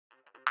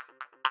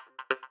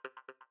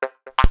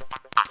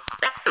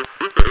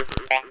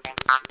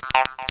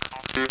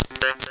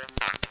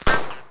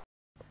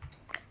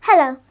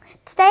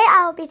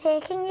I'll be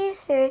taking you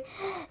through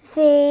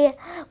the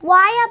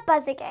wire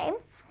buzzer game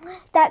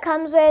that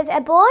comes with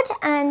a board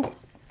and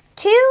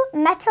 2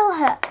 metal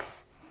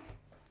hooks.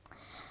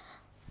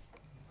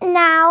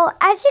 Now,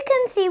 as you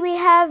can see, we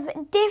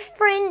have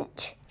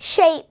different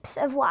shapes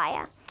of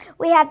wire.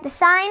 We have the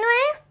sine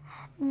wave,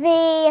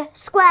 the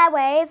square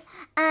wave,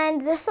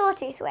 and the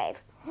sawtooth wave.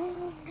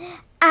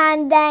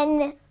 And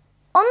then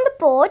on the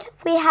board,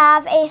 we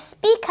have a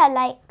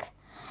speaker-like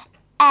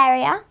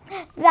area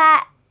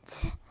that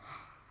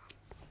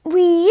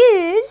we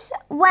use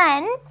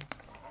when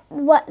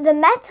the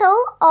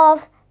metal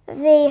of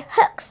the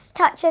hooks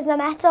touches the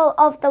metal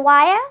of the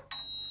wire.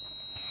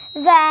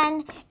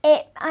 Then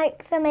it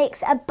either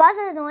makes a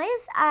buzzer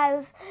noise,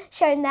 as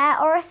shown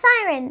there, or a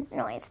siren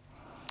noise.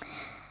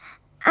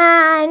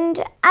 And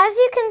as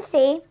you can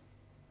see,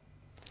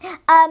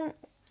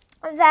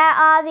 there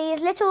are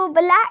these little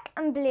black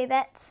and blue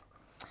bits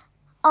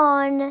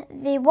on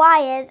the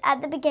wires at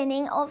the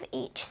beginning of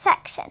each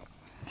section.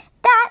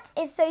 That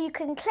is so you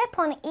can clip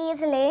on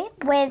easily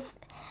with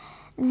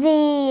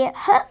the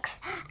hooks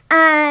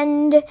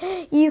and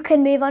you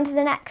can move on to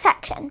the next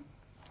section.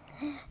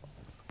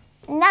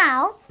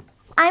 Now,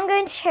 I'm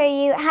going to show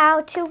you how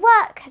to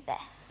work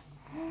this.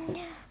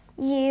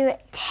 You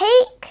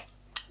take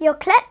your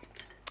clip,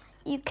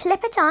 you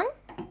clip it on.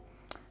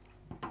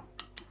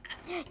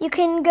 You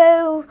can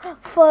go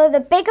for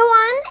the bigger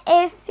one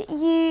if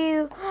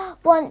you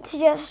want to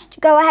just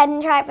go ahead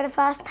and try it for the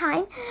first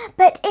time.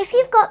 But if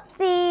you've got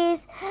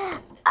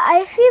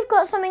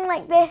something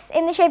like this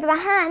in the shape of a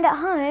hand at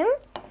home,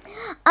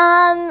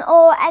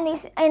 or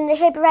in the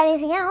shape of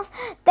anything else,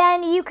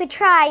 then you could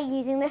try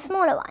using the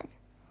smaller one.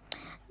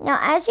 Now,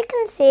 as you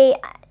can see,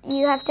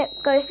 you have to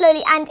go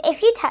slowly, and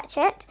if you touch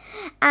it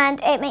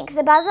and it makes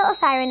a buzzer or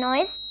siren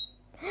noise,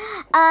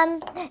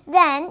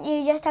 then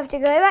you just have to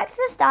go back to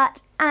the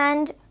start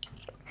and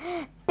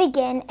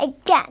begin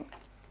again.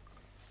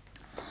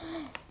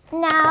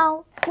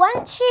 Now,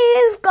 once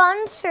you've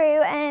gone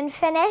through and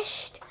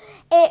finished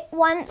it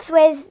once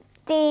with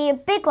the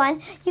big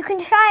one, you can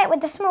try it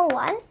with the small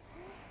one.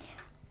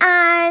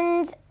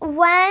 And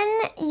when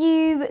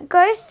you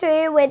go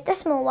through with the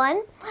small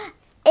one,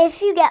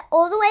 if you get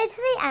all the way to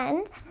the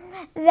end,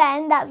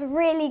 then that's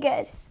really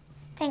good.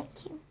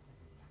 Thank you.